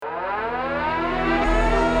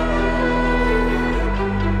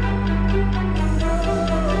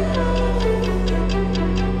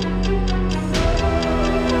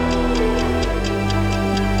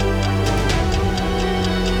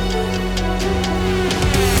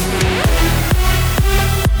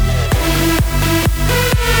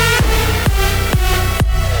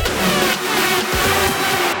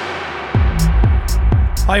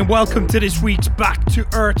Hi and welcome to this week's Back to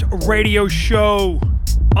Earth radio show.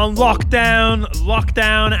 On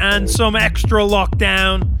lockdown and some extra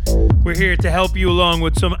lockdown, we're here to help you along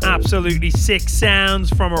with some absolutely sick sounds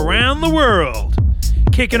from around the world.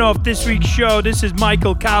 Kicking off this week's show, this is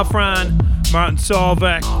Michael Calfran, Martin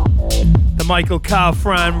Solveig, the Michael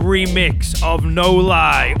Calfran remix of No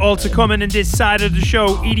Lie. Also coming in this side of the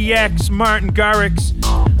show, EDX, Martin Garrix,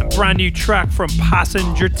 a brand new track from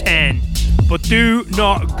Passenger 10. But do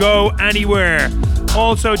not go anywhere.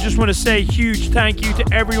 Also, just want to say huge thank you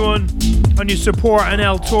to everyone on your support on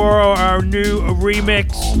El Toro, our new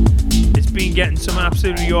remix. It's been getting some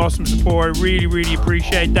absolutely awesome support. Really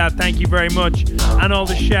appreciate that. Thank you very much. And all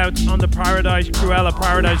the shouts on the Cruella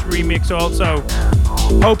Paradise remix also.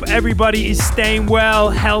 Hope everybody is staying well,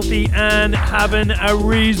 healthy, and having a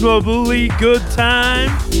reasonably good time.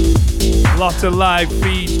 Lots of live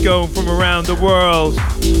feeds going from around the world.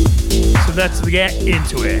 So let's get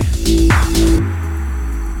into it.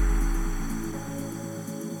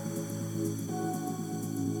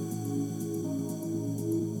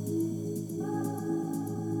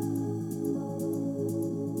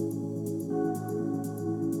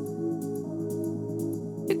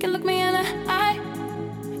 You can look me in the eye.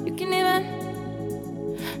 You can even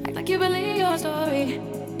act like you believe your story.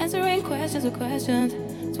 Answering questions with questions.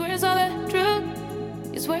 Swear it's all the truth.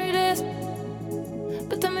 You swear it is.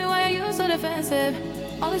 But tell me, why are you so defensive?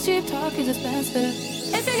 All this cheap talk is expensive.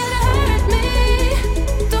 If you're gonna hurt me,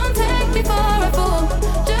 don't take me for a fool.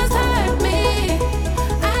 Just hurt me.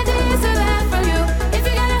 I deserve that from you. If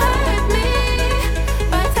you're gonna hurt me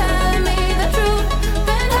by telling me the truth,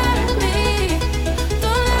 then hurt me.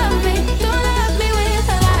 Don't love me with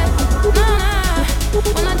a lie. Nah,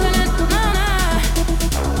 when I turn it, nah,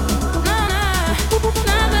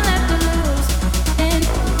 nothing left to lose. And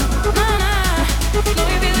know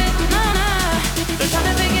you feel it, don't try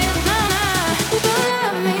to fake it, don't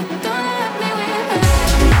love me with a lie.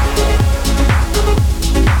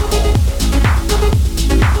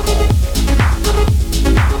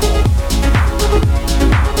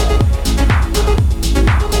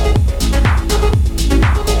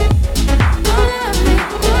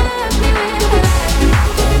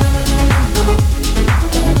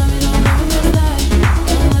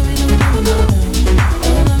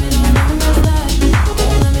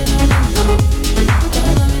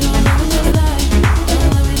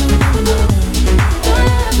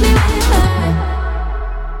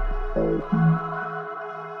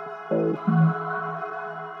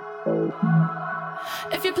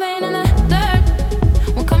 If you're playing in the dirt,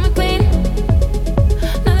 won't come clean.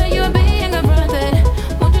 Now that you are being confronted,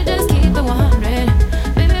 won't you just keep the 100?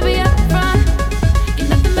 Baby, be upfront, get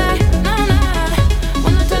nothing back, nah.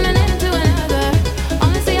 When I'm turning into another,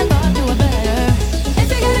 honestly I thought you were better. If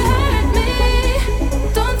you're gonna hurt me,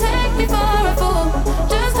 don't take me for a fool.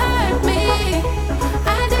 Just hurt me, I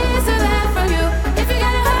deserve that from you. If you're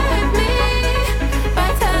gonna hurt me by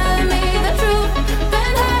telling me the truth,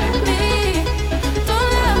 then hurt me. Don't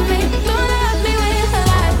love me with a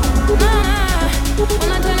lie. Nah, when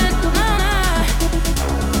I turn it, nah,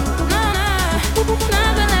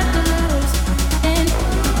 nothing left to lose. And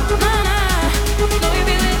know you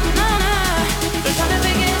feel it, don't try to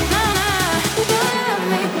fake it, don't love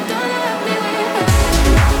me with a lie. Don't love me with a lie.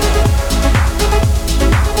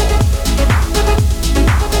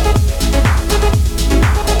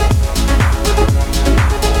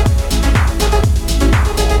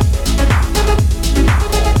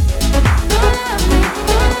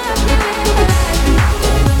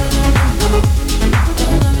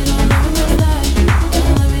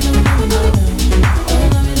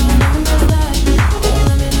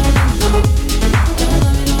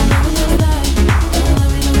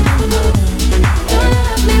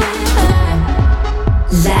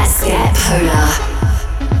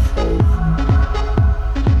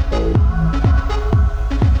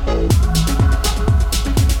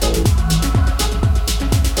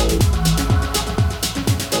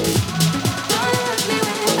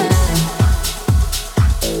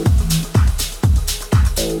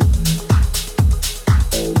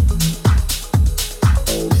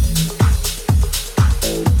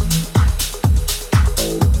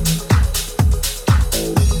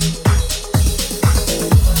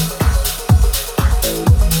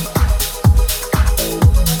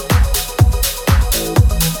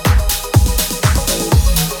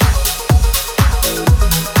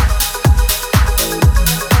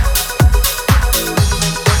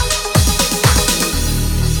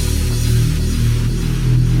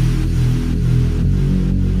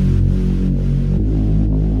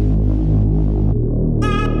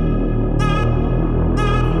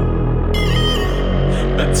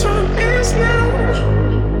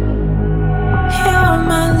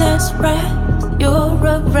 You're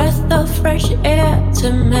a breath of fresh air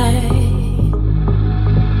to me.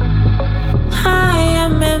 I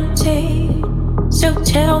am empty, so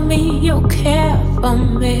tell me you care for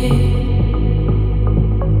me.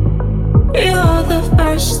 You're the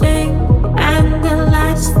first thing and the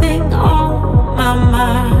last thing on my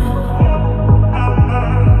mind.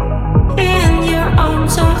 In your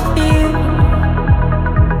arms I feel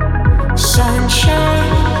sunshine.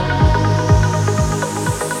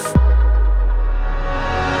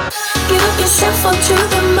 Give yourself onto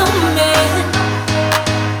the moment.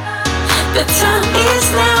 The time is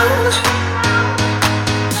now.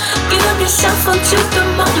 Give yourself onto the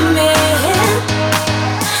moment.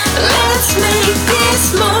 Let's make this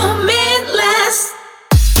moment last.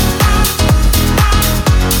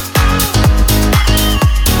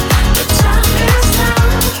 The time is now.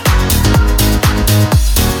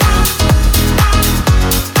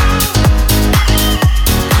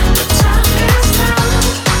 The time is now.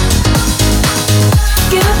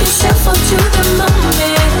 Give yourself onto the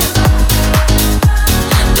moment.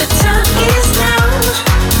 The time is now.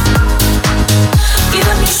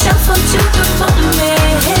 Give yourself onto the moment.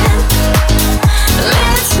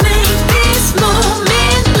 Let's make this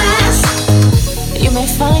moment last. You may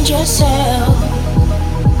find yourself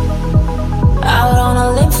out on a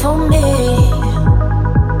limb for me.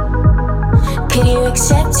 Could you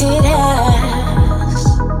accept it as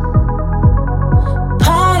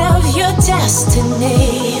part of your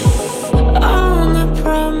destiny? On a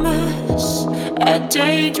promise, a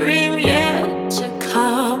daydream yet to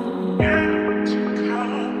come.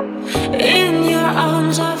 In your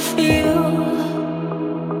arms I feel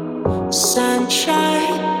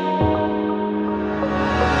sunshine.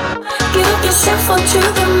 Give yourself onto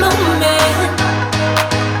the moment.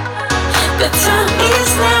 The time is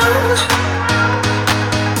now.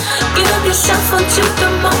 Give yourself onto the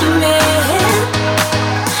moment.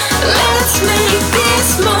 Let's make this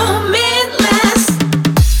moment last.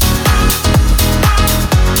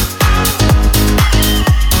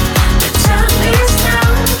 The time is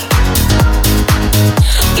now.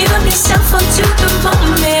 Give yourself onto the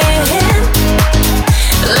moment.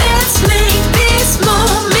 Let's make this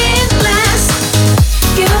moment last.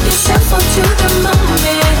 Give yourself onto the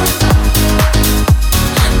moment.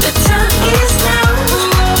 The time is now.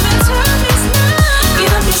 The time is now.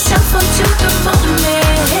 Give yourself onto the moment.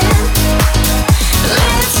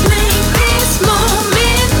 Let's make this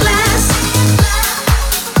moment last.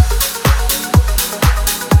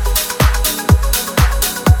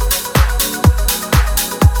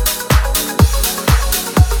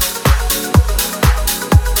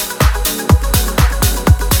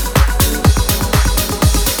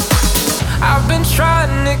 I've been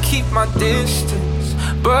trying to keep my distance,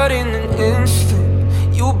 but in an instant,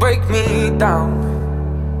 you break me down.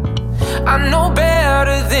 I know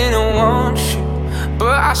better than I want you,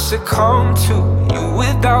 but I succumb to you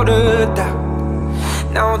without a doubt.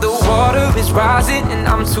 Now the water is rising and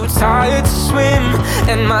I'm too tired to swim,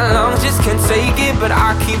 and my lungs just can't take it, but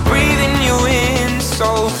I keep breathing you in.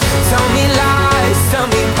 So tell me lies, tell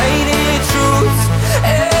me painted truths,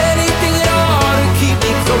 anything at all to keep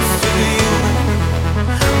me close to you.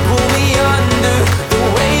 Pull me under the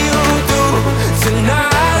way you do.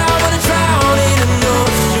 Tonight I wanna drown in an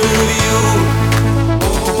ocean of you.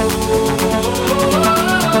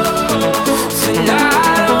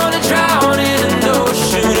 Tonight I wanna drown in an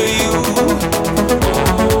ocean of you.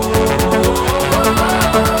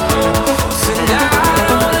 Tonight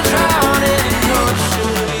I wanna drown in an ocean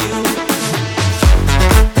of you.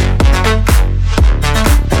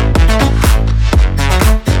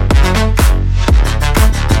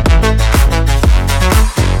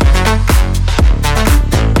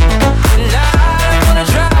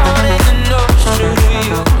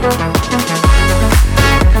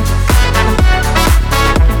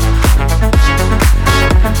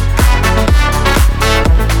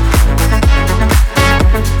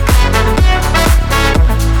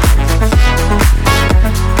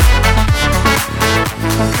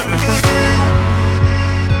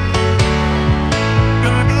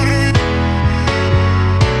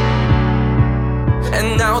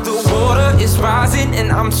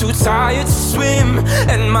 Too tired to swim,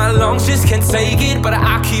 and my lungs just can't take it, but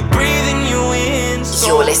I keep breathing you in. So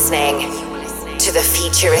you're listening to the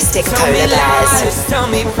Futuristic tell me Polar Bears. lies, tell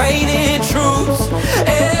me painted truths,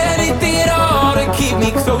 anything at all to keep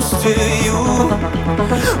me close to you.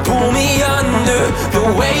 Pull me under the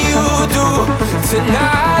way you do.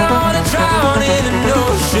 Tonight I wanna drown in an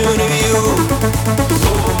ocean of you.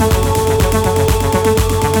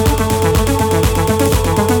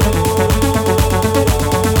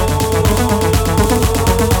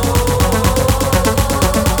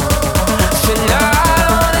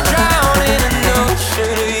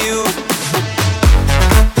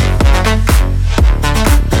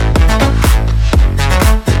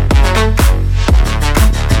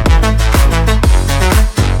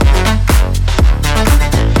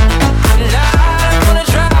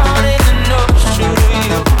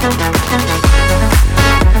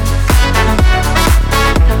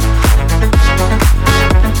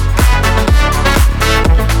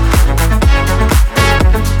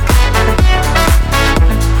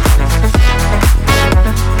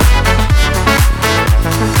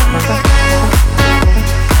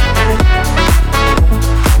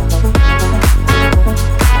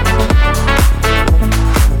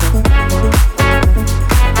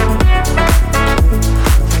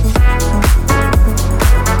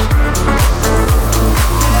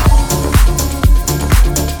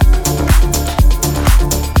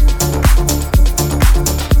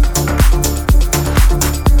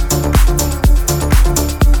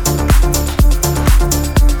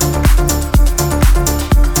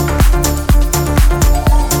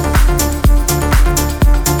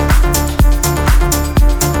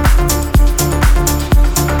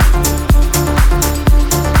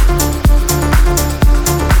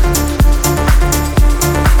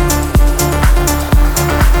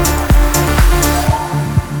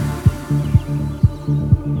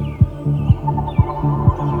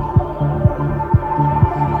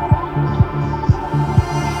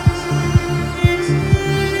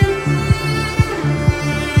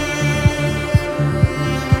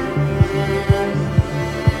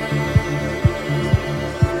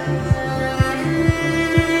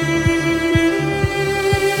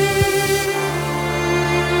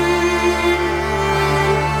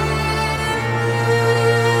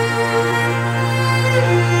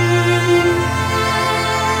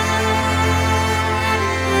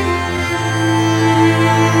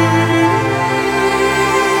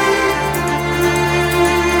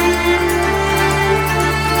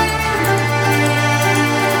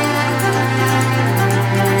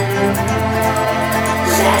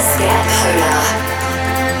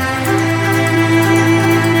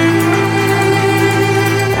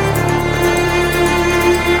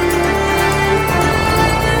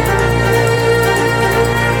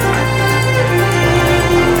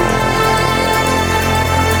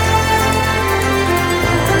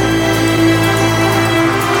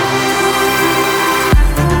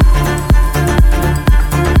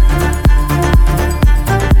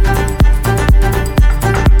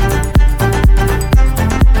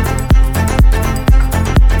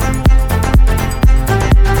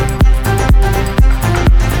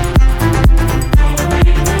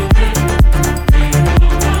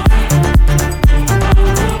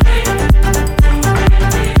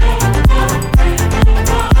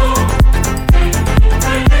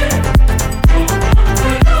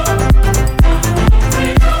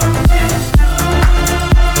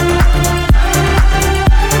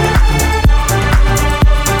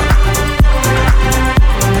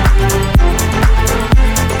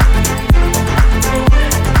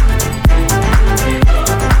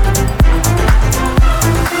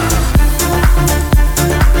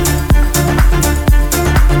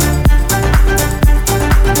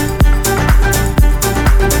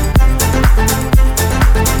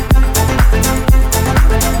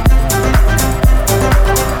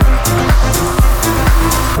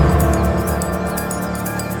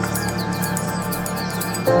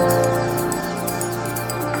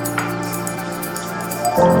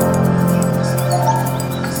 Let's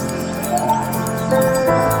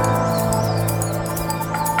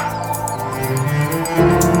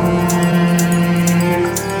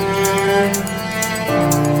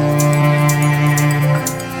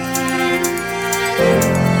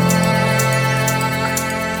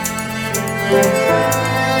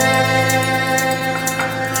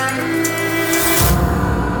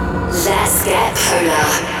get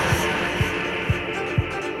polar.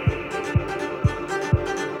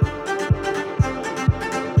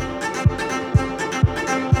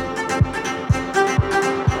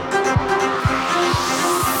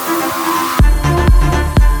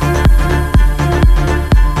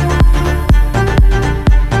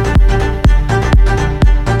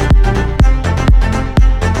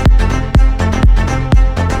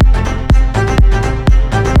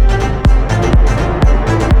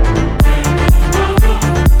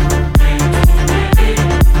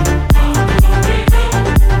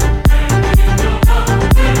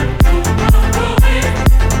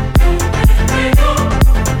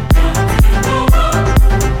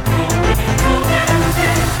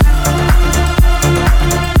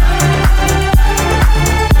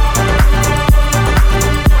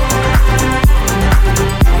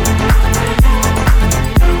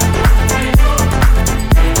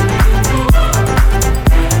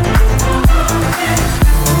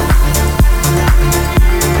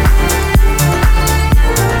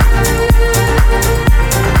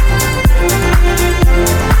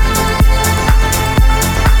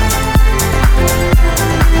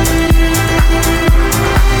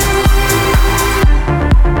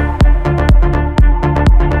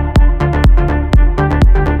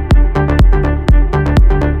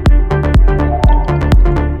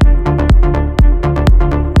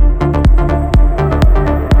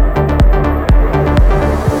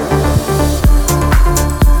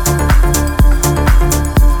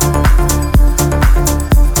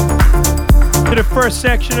 First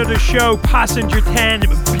section of the show, Passenger 10,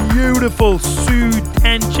 beautiful soothe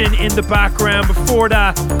tension in the background. Before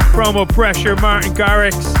that, Promo Pressure, Martin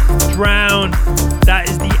Garrix, Drown. That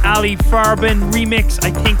is the Ali Farben remix.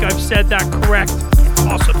 I think I've said that correct,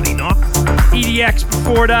 possibly not. EDX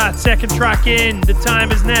before that, second track in, The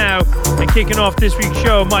Time Is Now. And kicking off this week's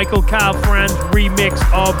show, Michael Calfran's remix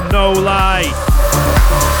of No Lie.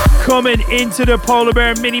 Coming into the Polar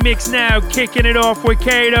Bear mini mix now, kicking it off with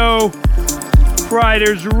Kato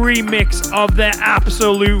Ryder's remix of the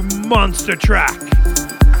absolute monster track.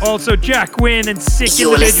 Also Jack Wynn and Sick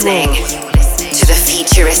You're Individual. Listening to the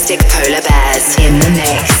Futuristic Polar Bears in the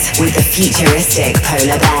mix with the Futuristic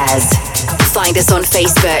Polar Bears. Find us on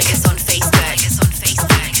Facebook.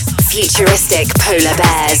 Futuristic Polar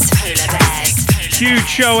Bears. Huge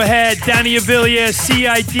show ahead. Danny Avila,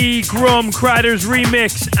 CID, Grum, Crider's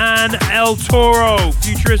remix, and El Toro.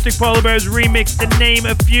 Futuristic Polar Bears remix, to name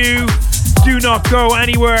a few. Do not go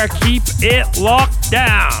anywhere. Keep it locked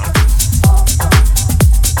down.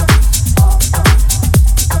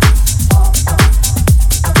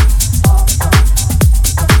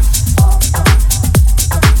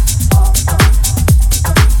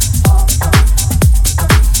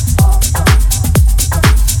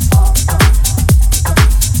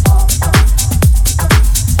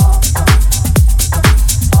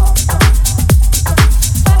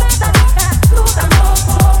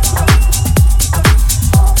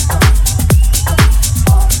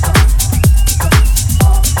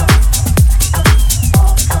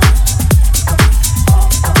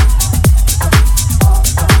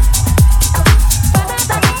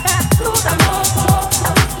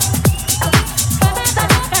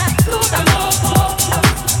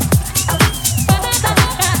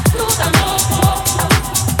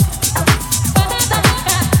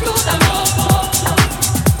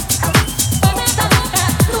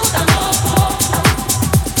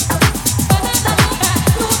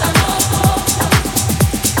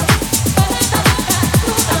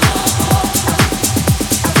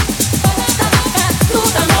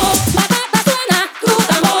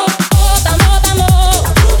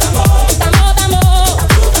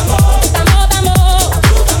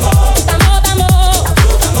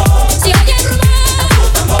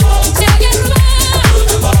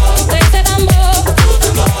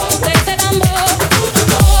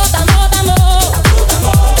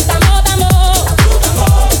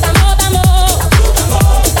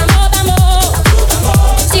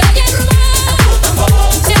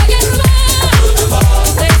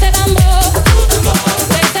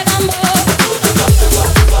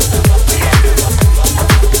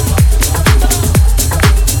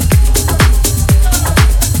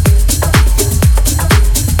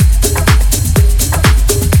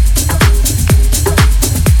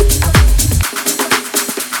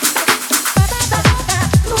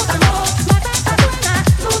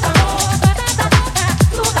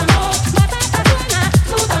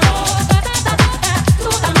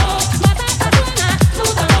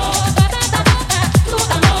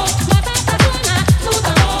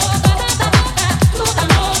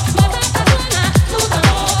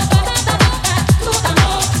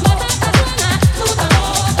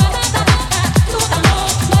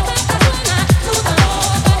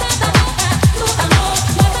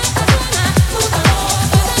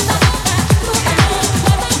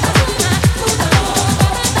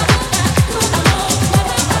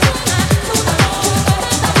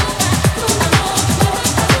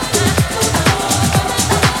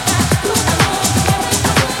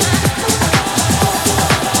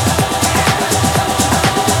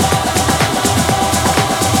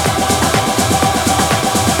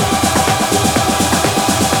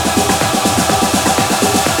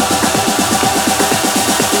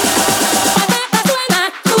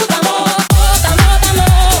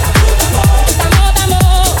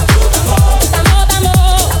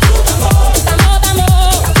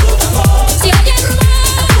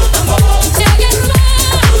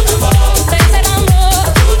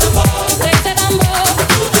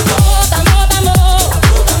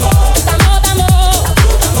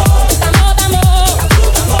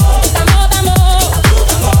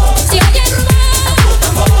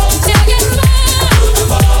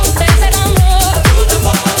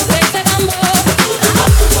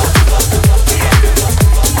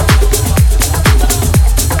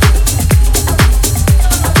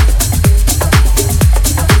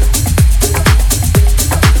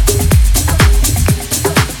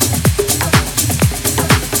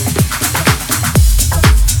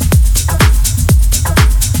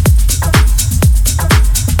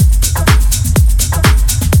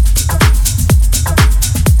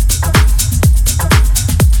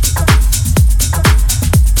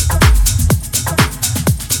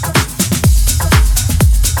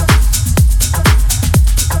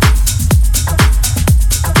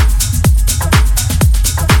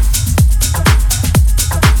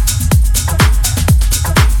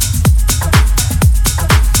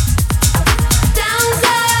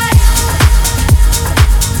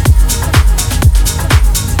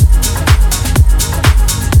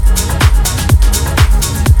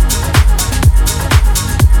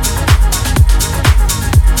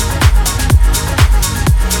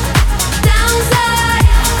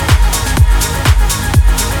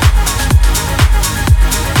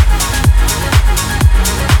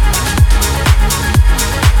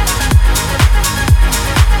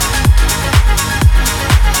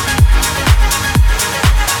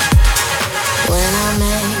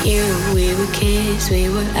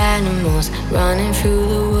 running through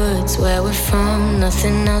the woods where we're from,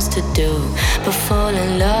 nothing else to do but fall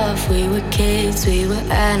in love. We were kids, we were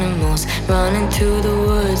animals, running through the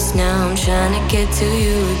woods. Now I'm trying to get to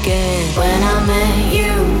you again. When I met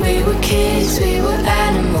you, we were kids, we were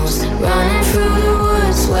animals, running through the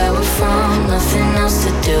woods where we're from, nothing else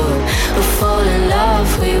to do but fall in love.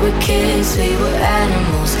 We were kids, we were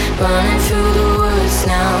animals, running through the woods.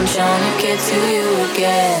 Now I'm trying to get to you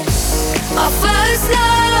again. Our first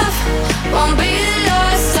love won't be the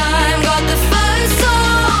last time. Got the first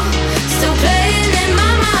song still playing in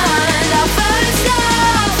my mind. Our first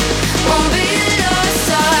love won't be the last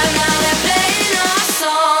time. Now they're playing our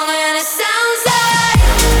song and it sounds like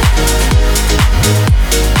now they're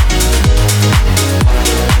playing our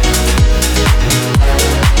song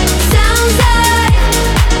and it sounds like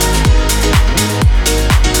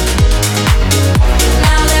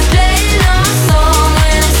now they're playing our song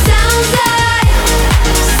and it sounds like yeah.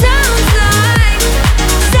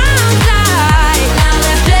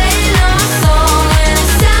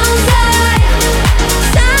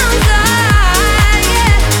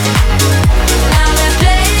 Now they're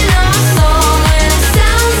playing our song and it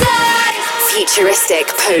sounds like Futuristic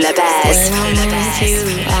polar bears. When I'm with you,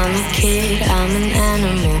 I'm a kid, I'm an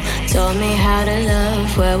animal. Taught me how to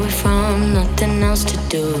love where we're from, nothing else to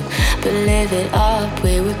do but live it up.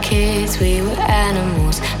 We were kids, we were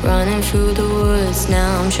animals, running through the woods.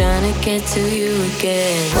 Now I'm trying to get to you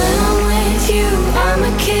again. When I'm with you, I'm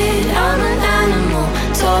a kid, I'm an animal.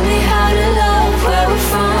 Taught me how to love where we're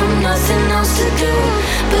from, nothing else to do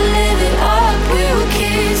but live it up. We were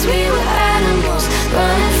kids, we were animals,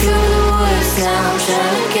 running through the woods. Now I'm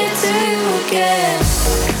trying to get to you again.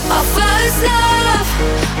 Our first love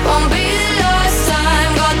won't be the last time.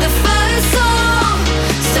 Got the first song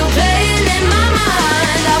still playing in my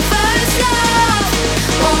mind. Our first love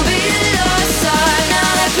won't be the last time. Now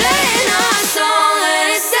they're playing our song and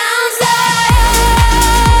it sounds like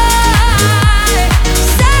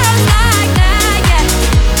that, yeah.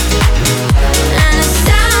 And it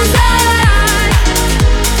sounds like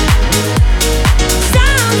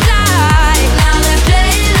now they're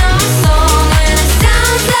playing our song and it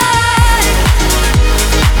sounds like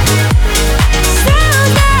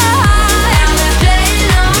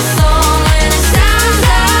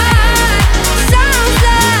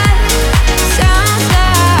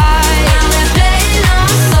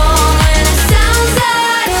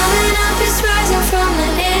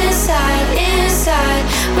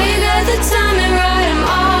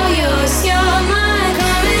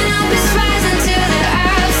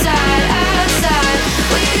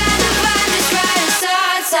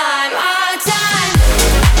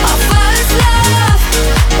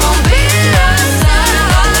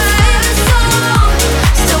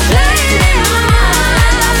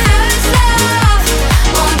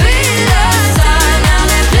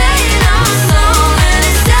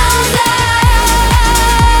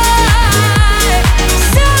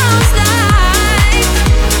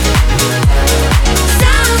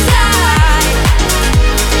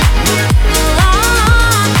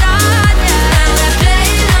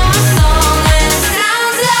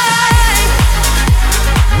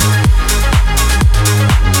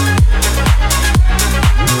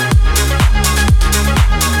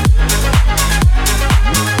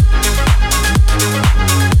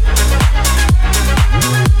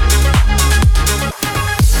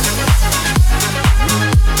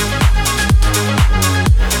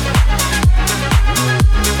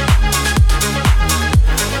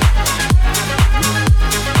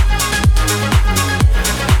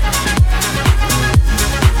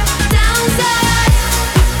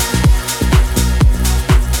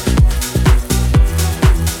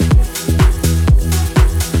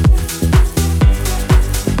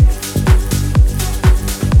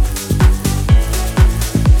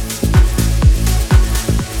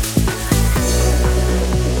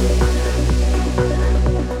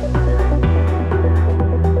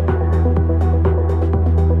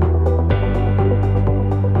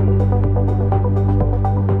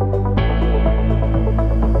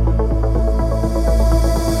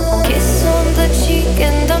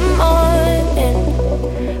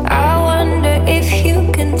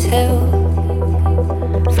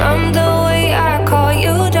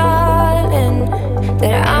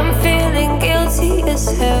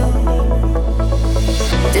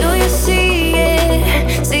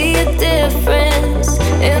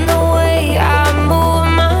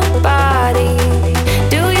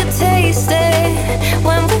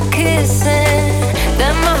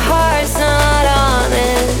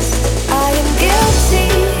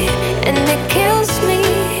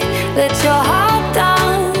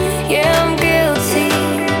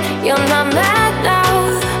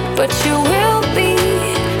but you will be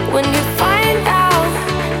when you find out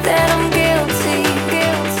that I'm guilty,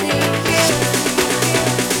 guilty, guilty.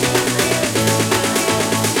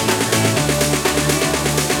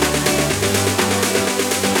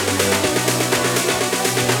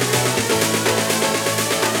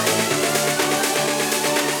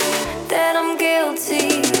 That I'm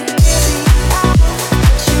guilty.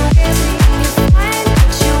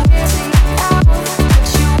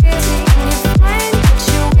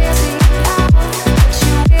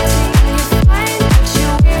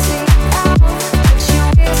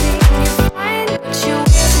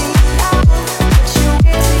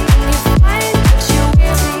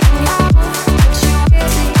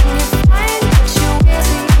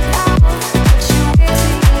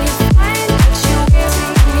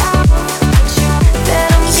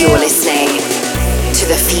 You're listening to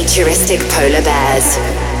the Futuristic Polar Bears.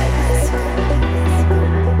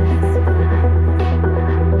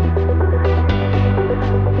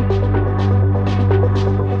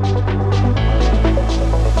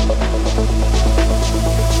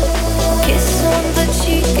 Kiss on the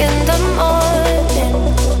cheek in the morning.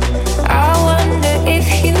 I wonder if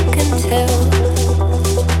you can tell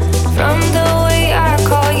from the way I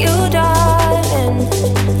call you darling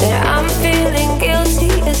that I'm feeling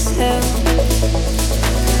guilty as hell.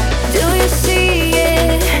 Do you see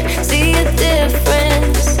it? See a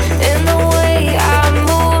difference in the way I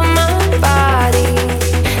move my body?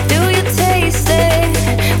 Do you taste it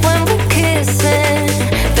when we're kissing?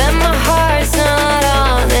 Then my heart's not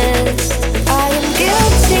honest. I am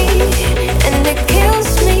guilty and it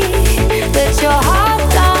kills me that you're hot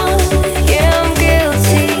down. Yeah, I'm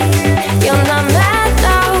guilty. You're not mad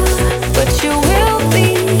now, but you will be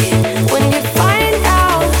when you find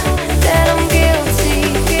out that I'm guilty,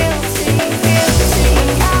 guilty, guilty.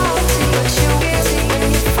 But you guilty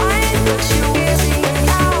when you find what you guilty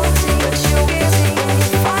out. But you guilty when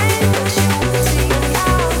you find what you guilty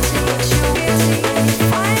out. But you guilty when you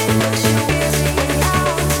find what you guilty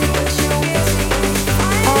out. But you guilty when you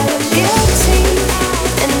find. I am guilty,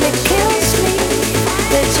 and it kills me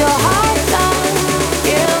that you're hot down.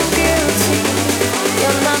 Yeah, I'm guilty.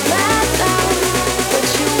 You're not mad now, but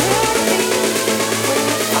you will be when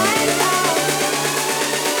you find out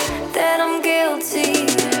that I'm guilty.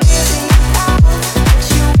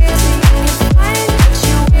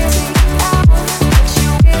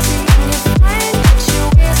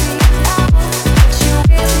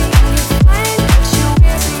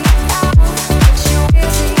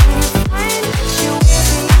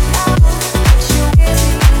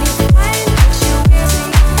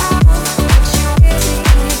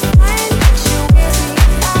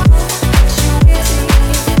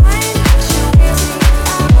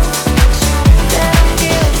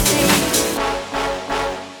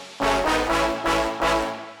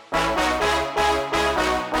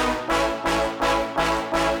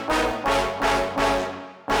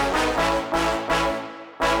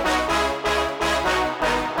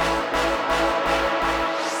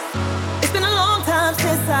 It's been a long time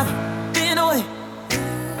since I've been away,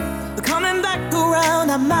 but coming back around,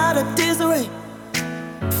 I'm out of disarray.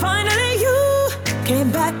 Finally, you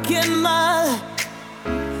came back in my life,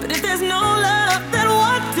 but if there's no love, then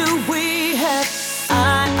what do we have?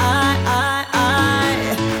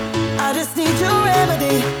 I just need your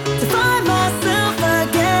remedy to find myself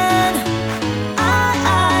again.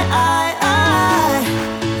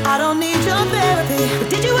 I don't need your therapy, but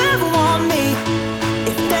did you ever want me?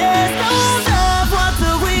 If there's no love, what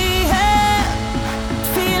do we have?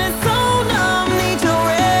 Feeling so numb, need your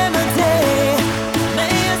remedy.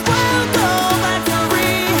 May as well go back to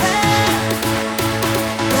rehab.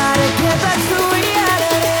 Gotta get back to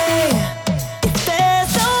reality. If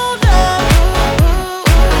there's no love,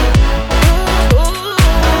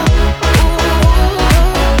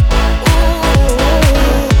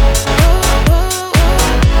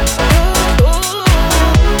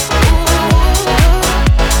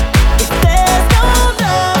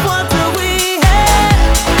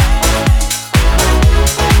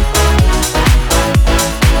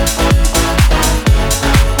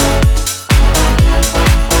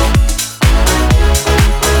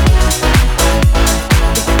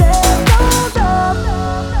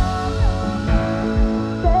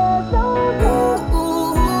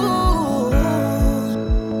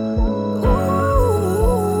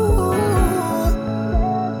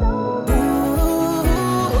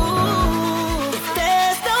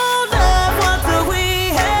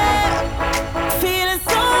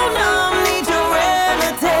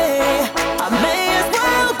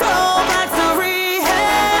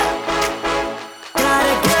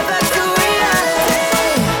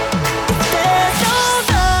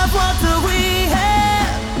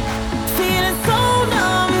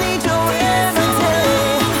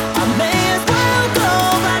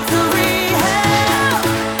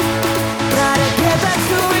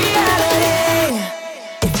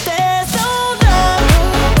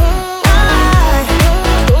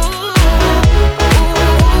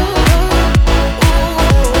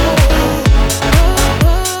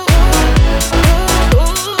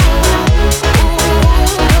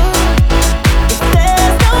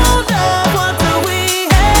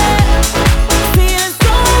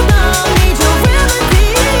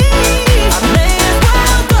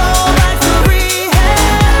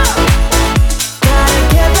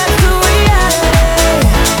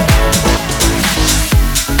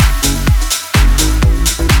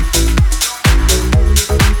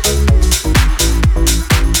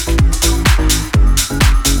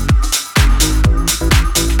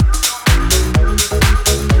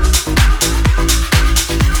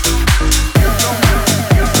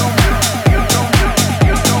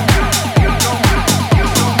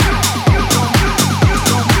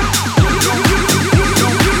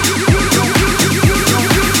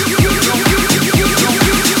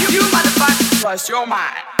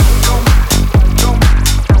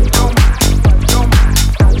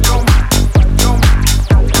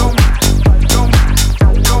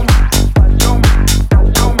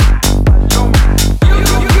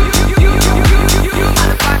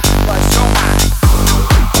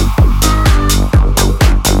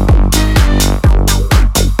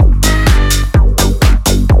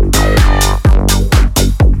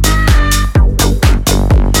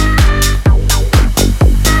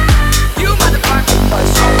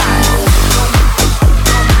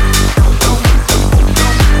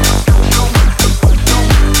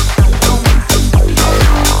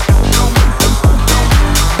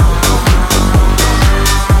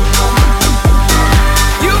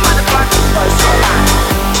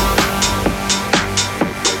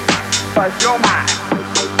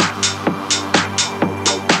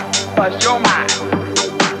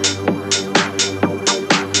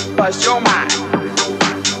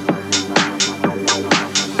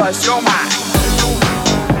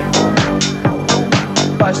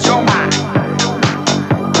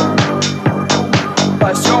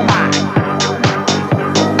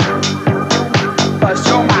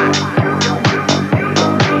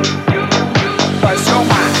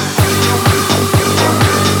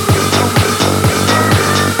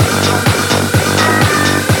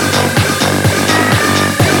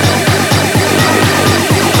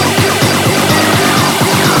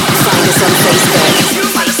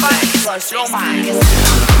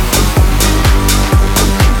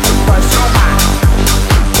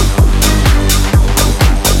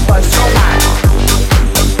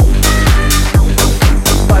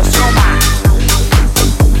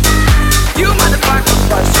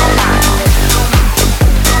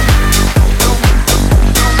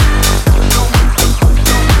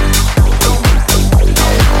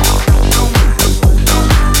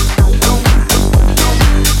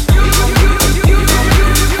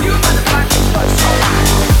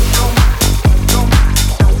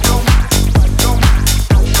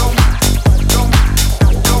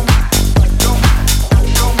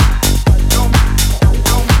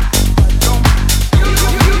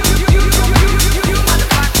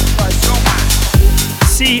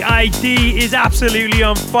 Is absolutely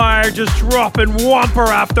on fire, just dropping whomper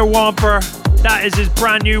after whomper. That is his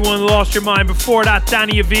brand new one, Lost Your Mind. Before that,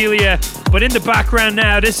 Danny Avelia. But in the background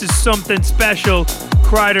now, this is something special.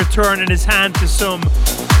 Kreider turning his hand to some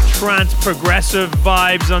trance progressive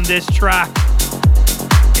vibes on this track.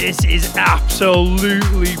 This is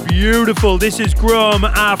absolutely beautiful. This is Grum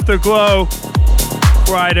Afterglow.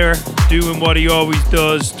 Kreider doing what he always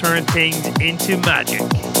does, turn things into magic.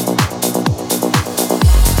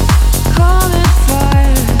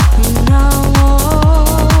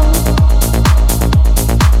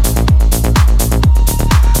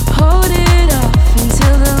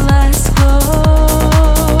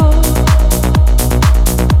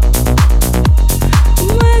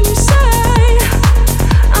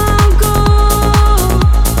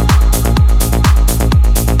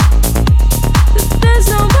 There's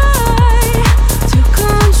no way to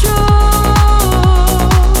control.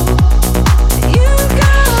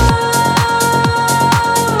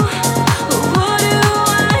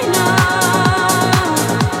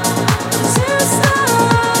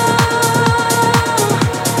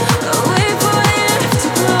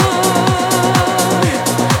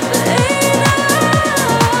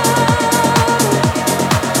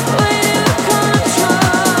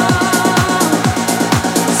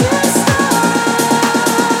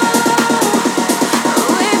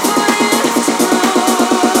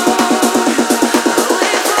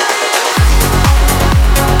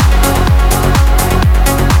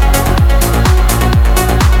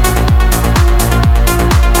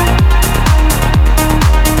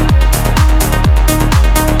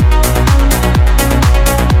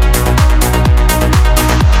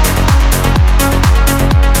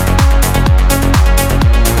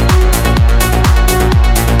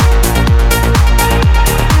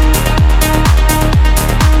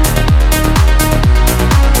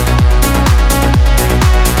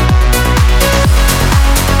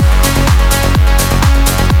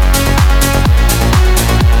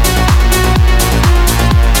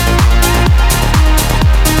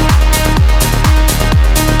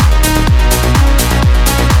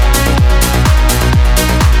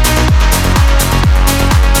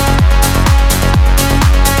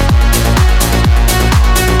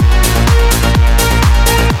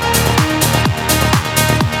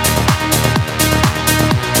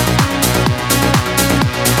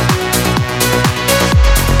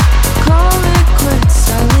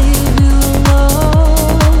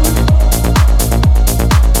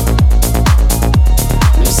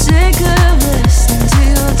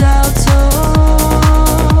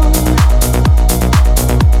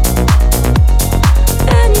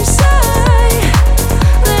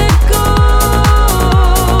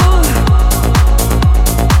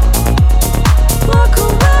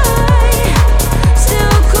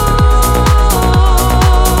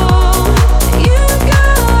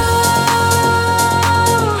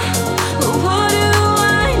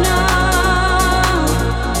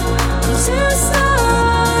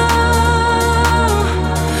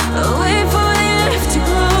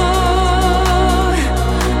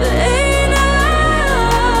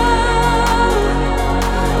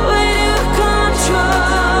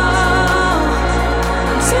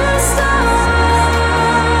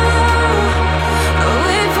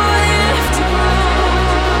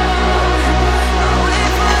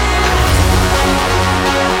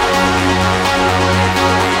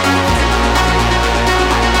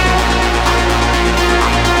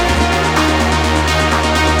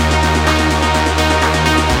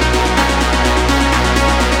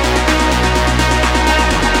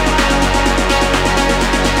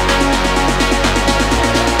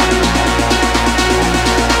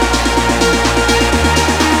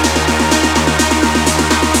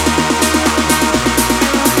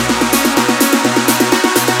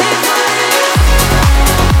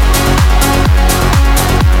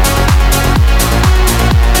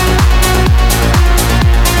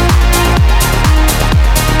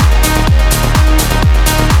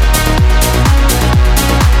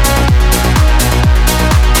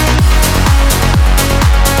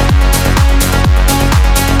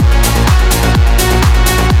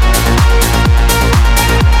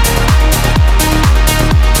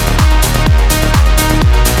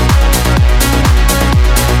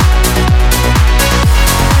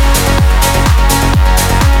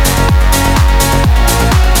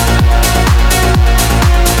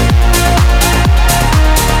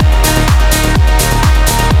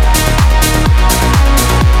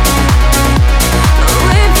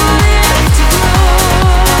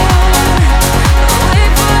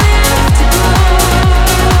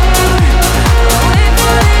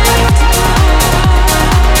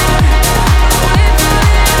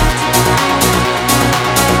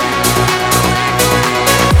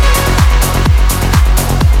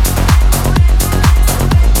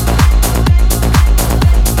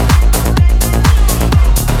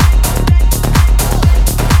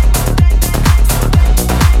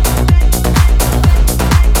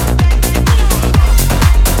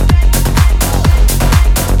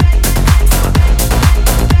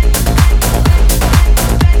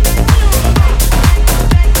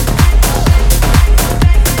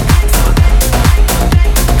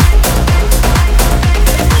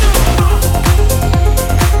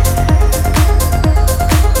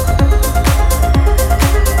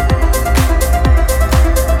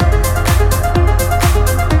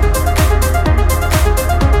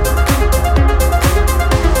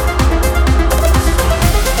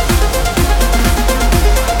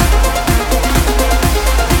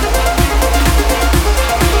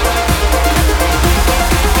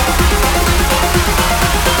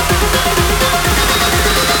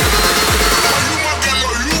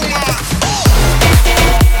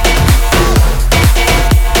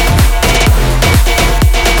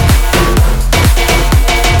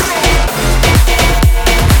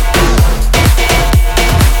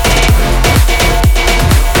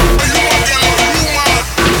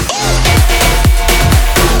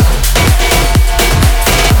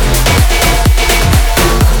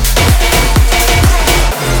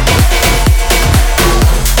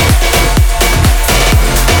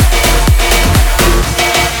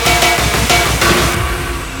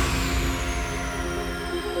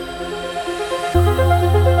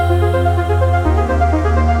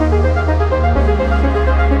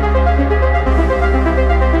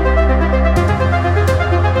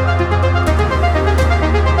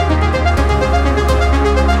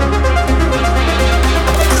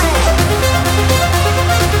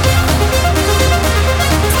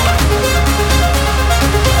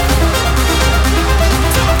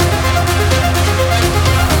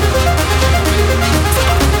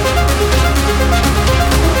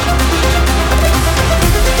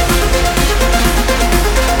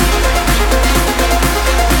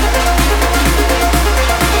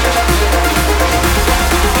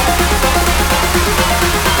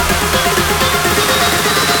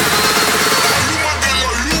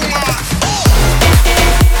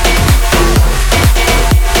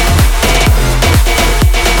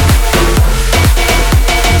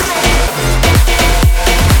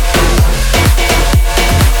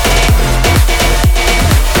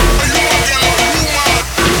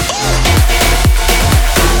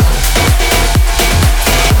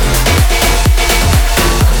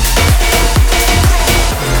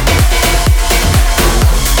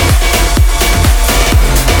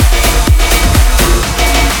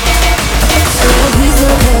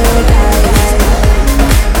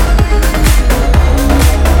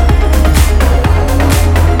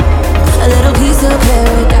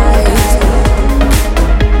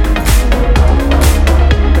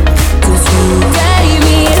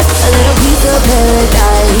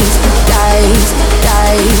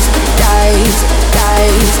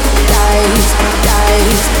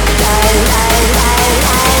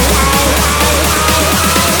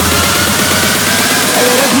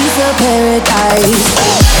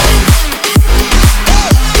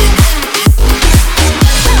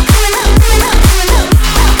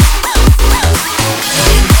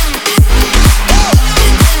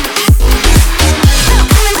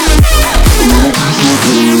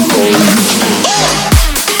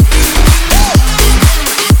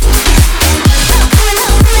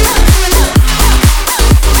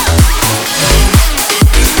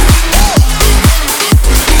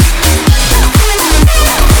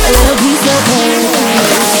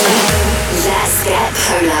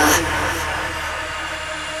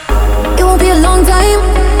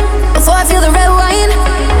 I feel the red wine.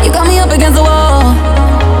 You got me up against the wall.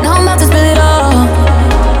 Now I'm about to spill it all.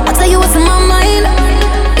 I'll tell you what's in my mind.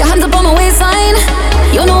 Your hands up on my waistline.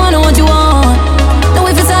 You know I know what you want. No,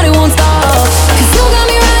 if it's out, it won't stop. 'Cause you got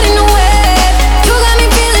me riding away. You got me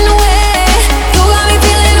feeling away. You got me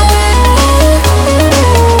feeling away.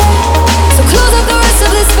 So close up the rest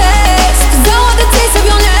of this space. 'Cause I want the taste of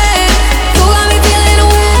your name. You got me feeling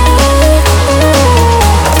away.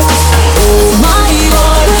 Oh my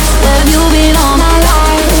God, where have you been all my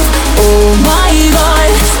life? Oh my God,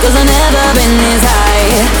 'cause I've never been this high.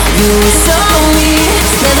 You show me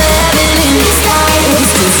there's a heaven in the sky.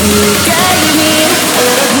 It's just you gave me a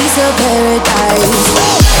little piece of paradise.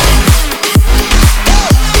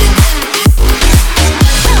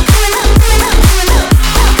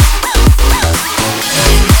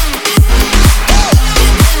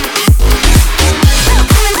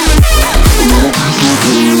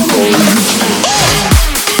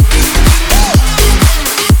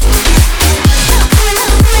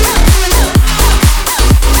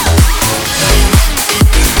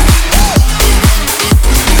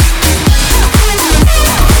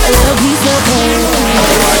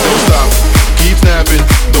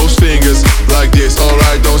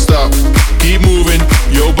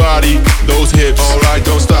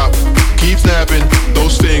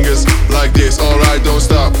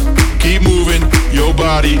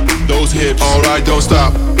 Alright, don't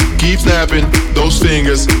stop. Keep snapping those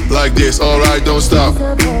fingers like this. Alright, don't stop.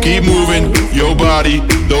 Keep moving your body,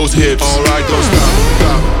 those hips. Alright, don't stop.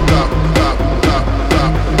 Stop, stop, stop, stop,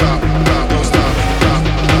 stop, stop, stop, don't stop.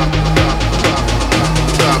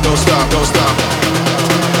 Stop, don't stop, don't stop.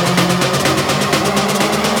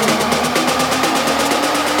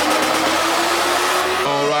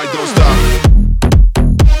 Alright, don't stop.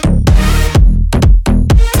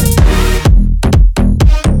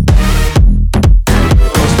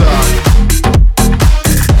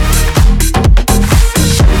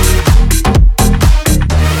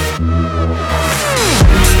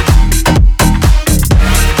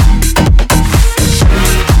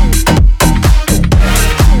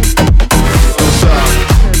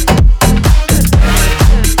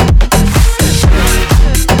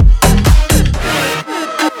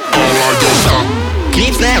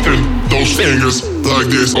 Fingers like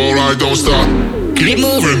this, alright, don't stop. Keep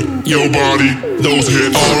moving your body, those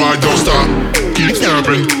hips, alright, don't stop. Keep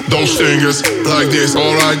snapping those fingers like this,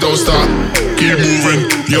 alright, don't stop. Keep moving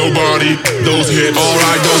your body, those hips,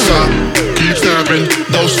 alright, don't stop. Keep snapping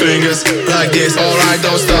those fingers like this, alright,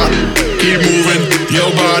 don't stop. Keep moving your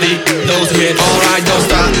body, those hips, alright, don't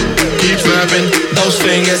stop. Keep snapping those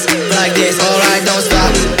fingers like this, alright, don't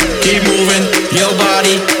stop. Keep moving your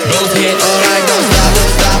body, those hips, alright, don't stop,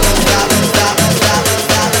 don't stop, don't stop.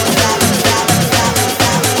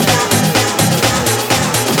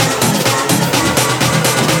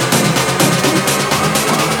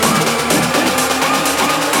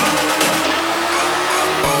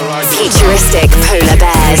 Futuristic polar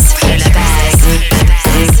bears. Polar bears.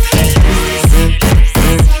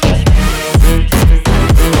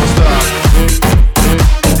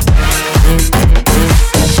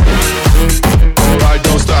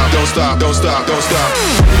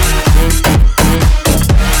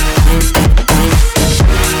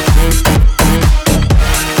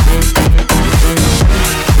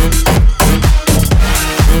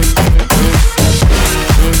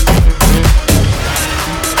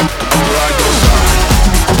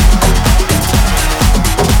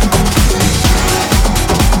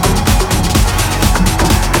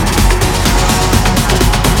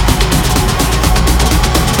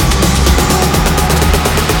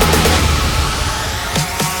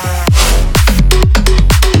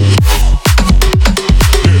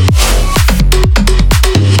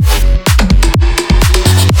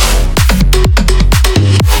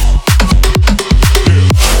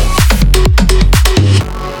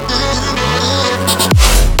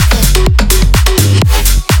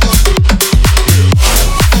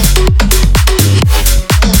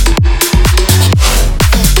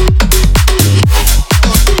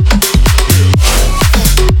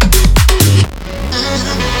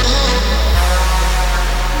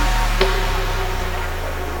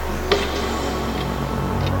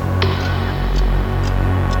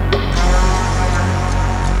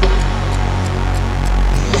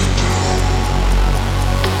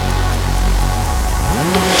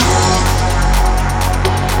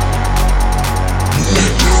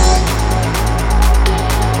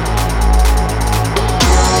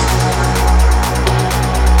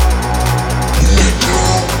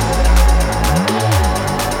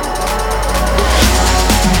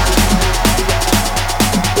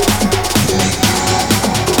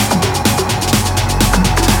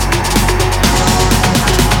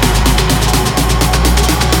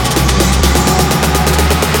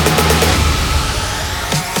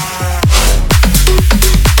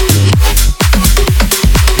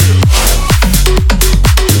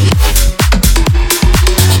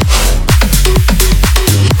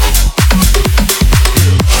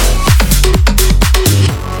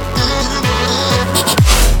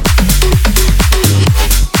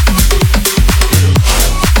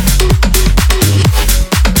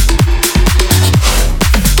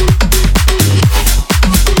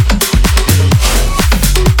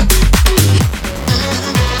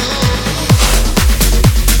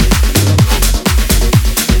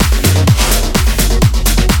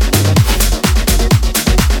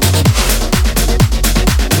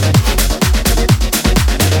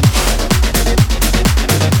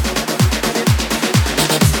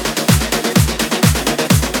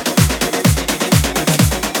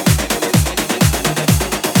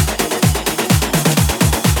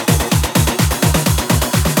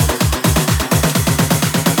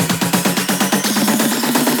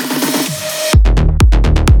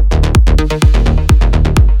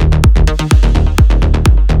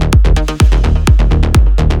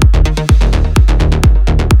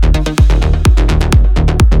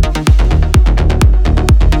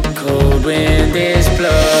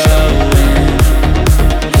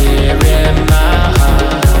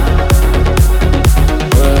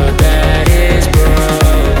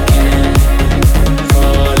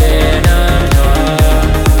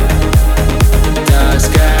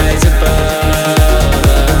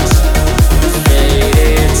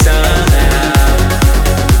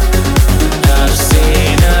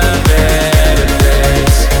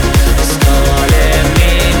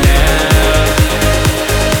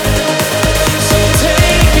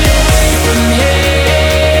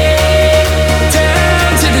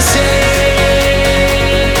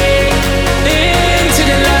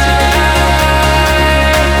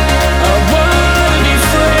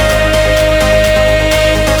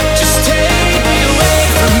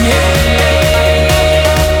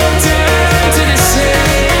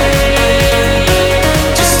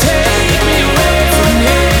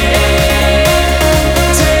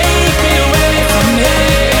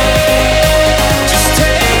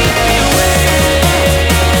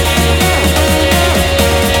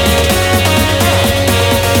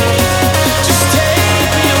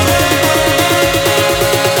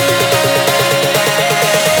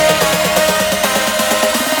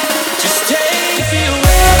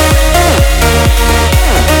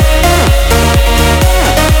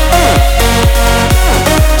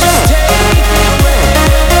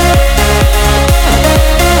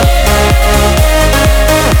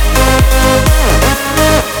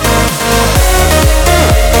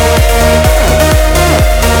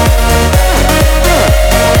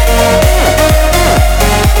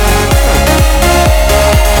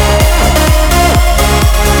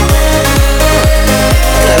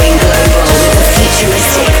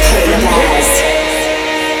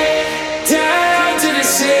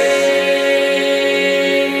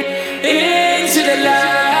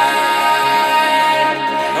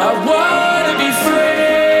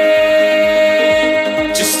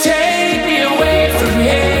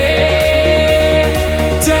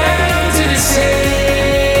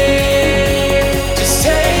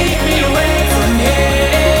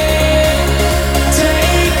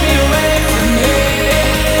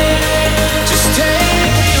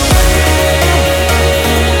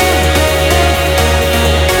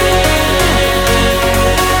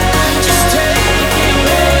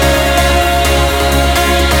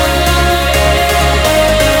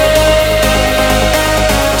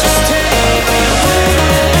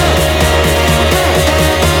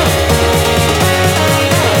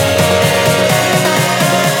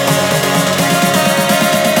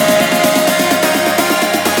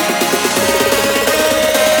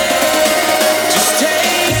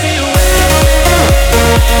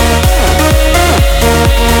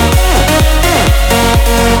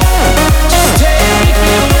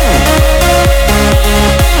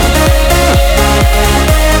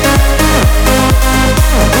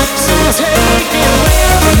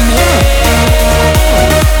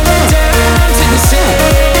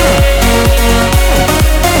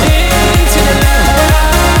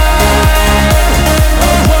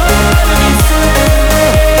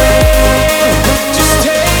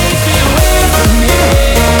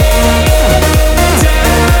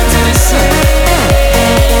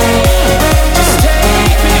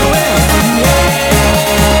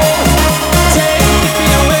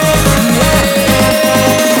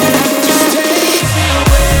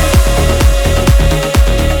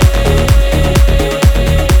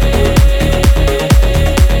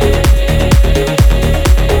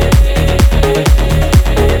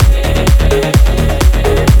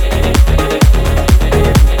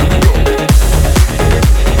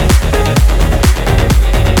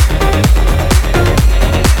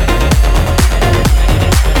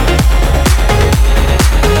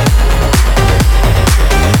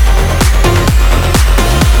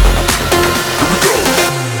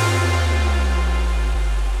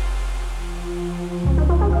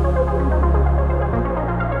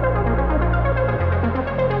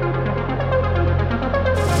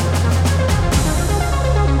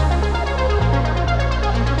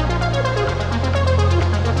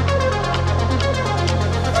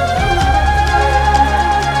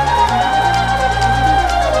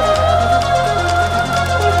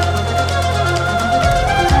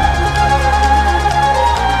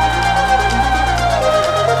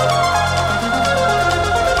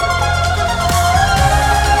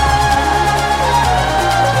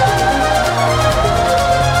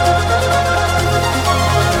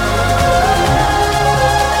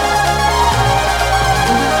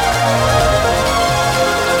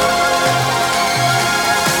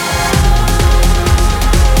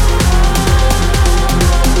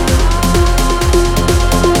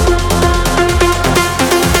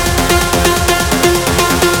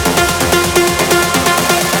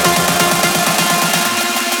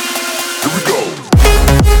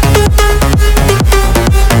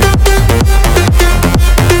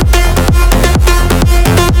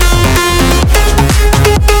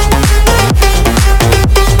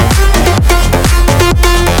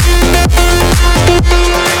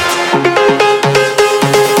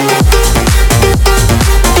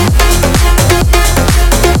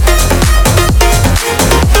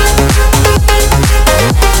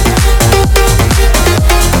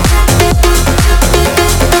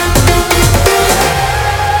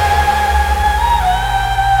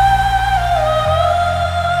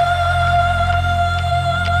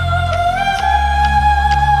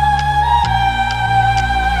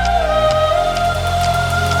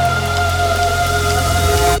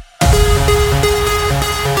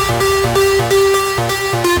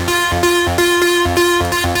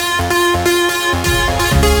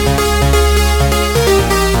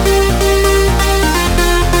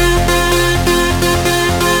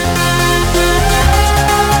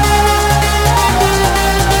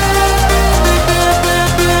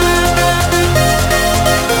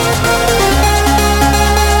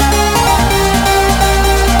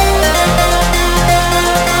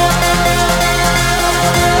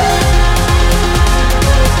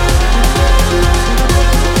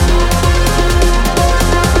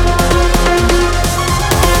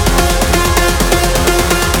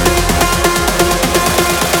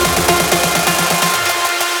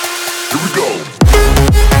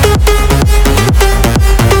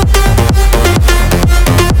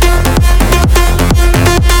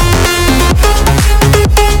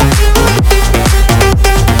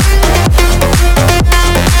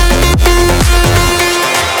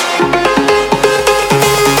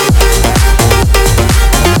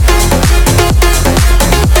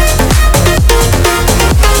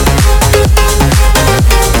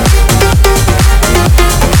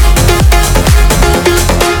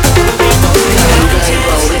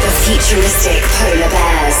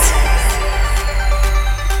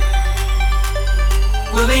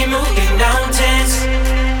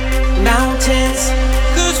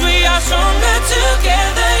 Stronger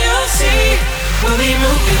together, you'll see. We'll be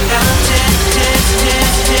moving mountains.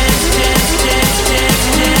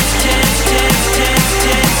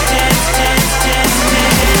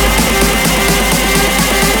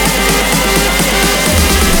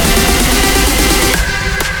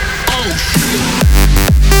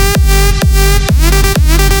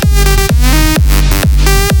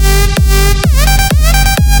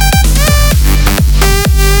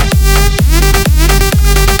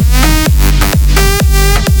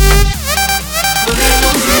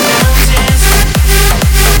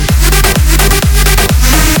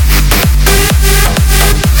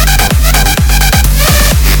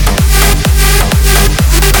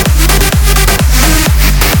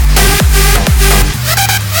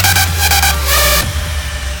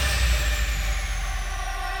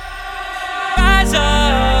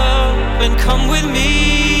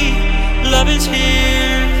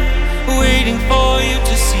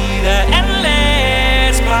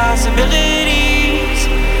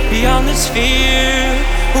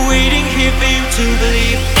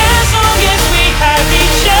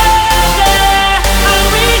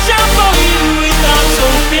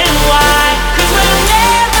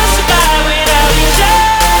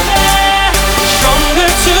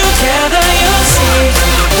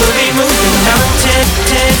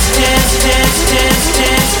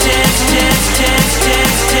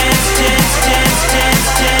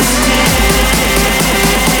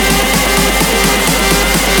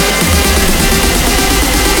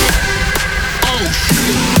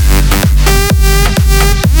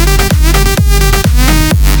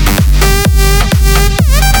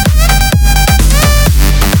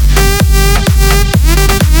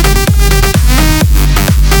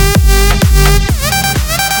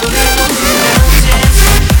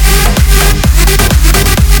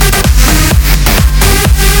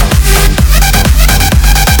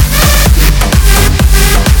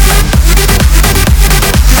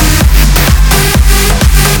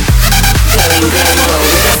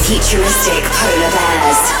 Futuristic polar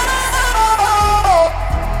bears.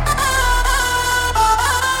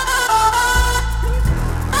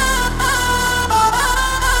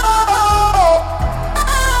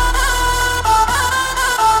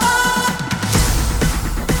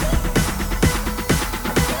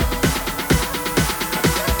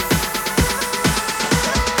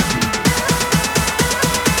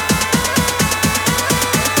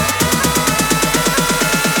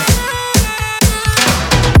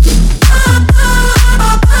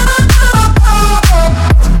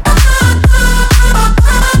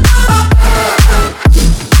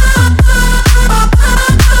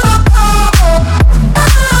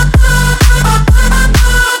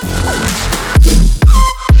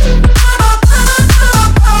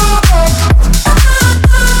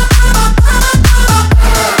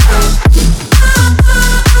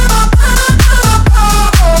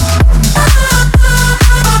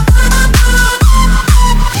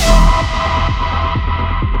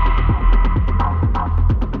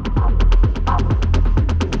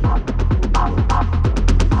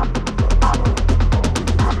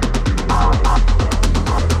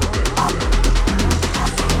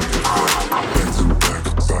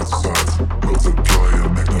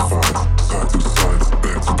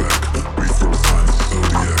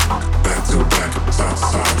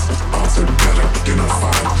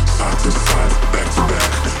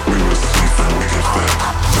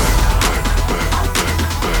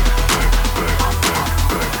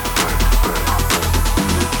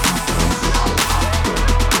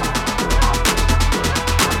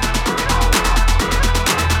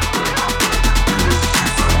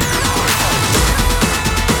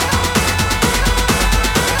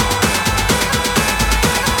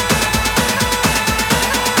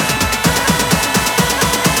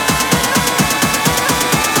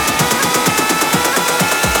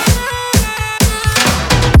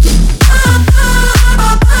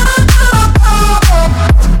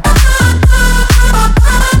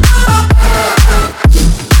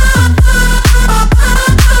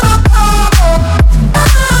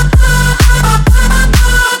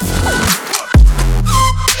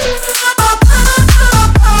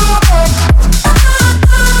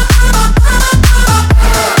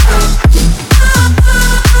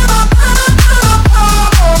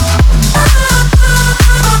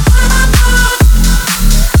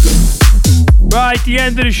 The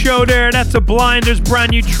end of the show there. That's a Blinders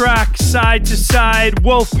brand new track, Side to Side.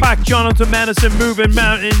 Wolfpack, Jonathan Medicine, Moving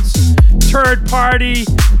Mountains. Third party,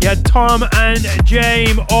 you had Tom and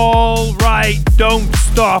James, All Right, Don't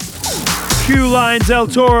Stop. Q Lines, El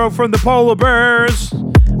Toro from the Polar Bears.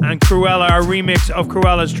 And Cruella, a remix of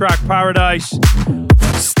Cruella's track Paradise.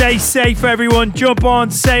 Stay safe, everyone. Jump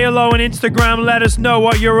on, say hello on Instagram. Let us know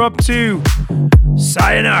what you're up to.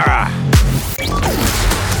 Sayonara.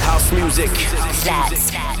 House music.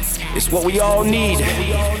 That's It's what we all need.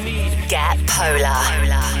 Get Polar.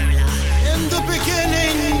 In the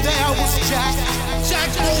beginning, there was Jack. Jack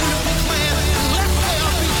owned the clan. Let there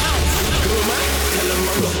be house.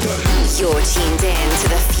 You're tuned in to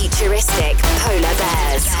the futuristic Polar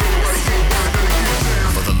Bears.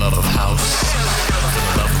 For the love of house, for the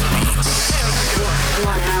love of beats.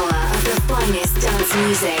 1 hour of the finest dance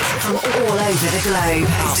music from all over the globe.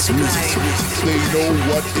 House music. They know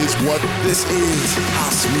what is what. This is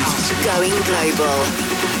house music. Going global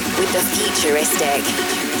with the futuristic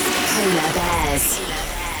Polar Bears.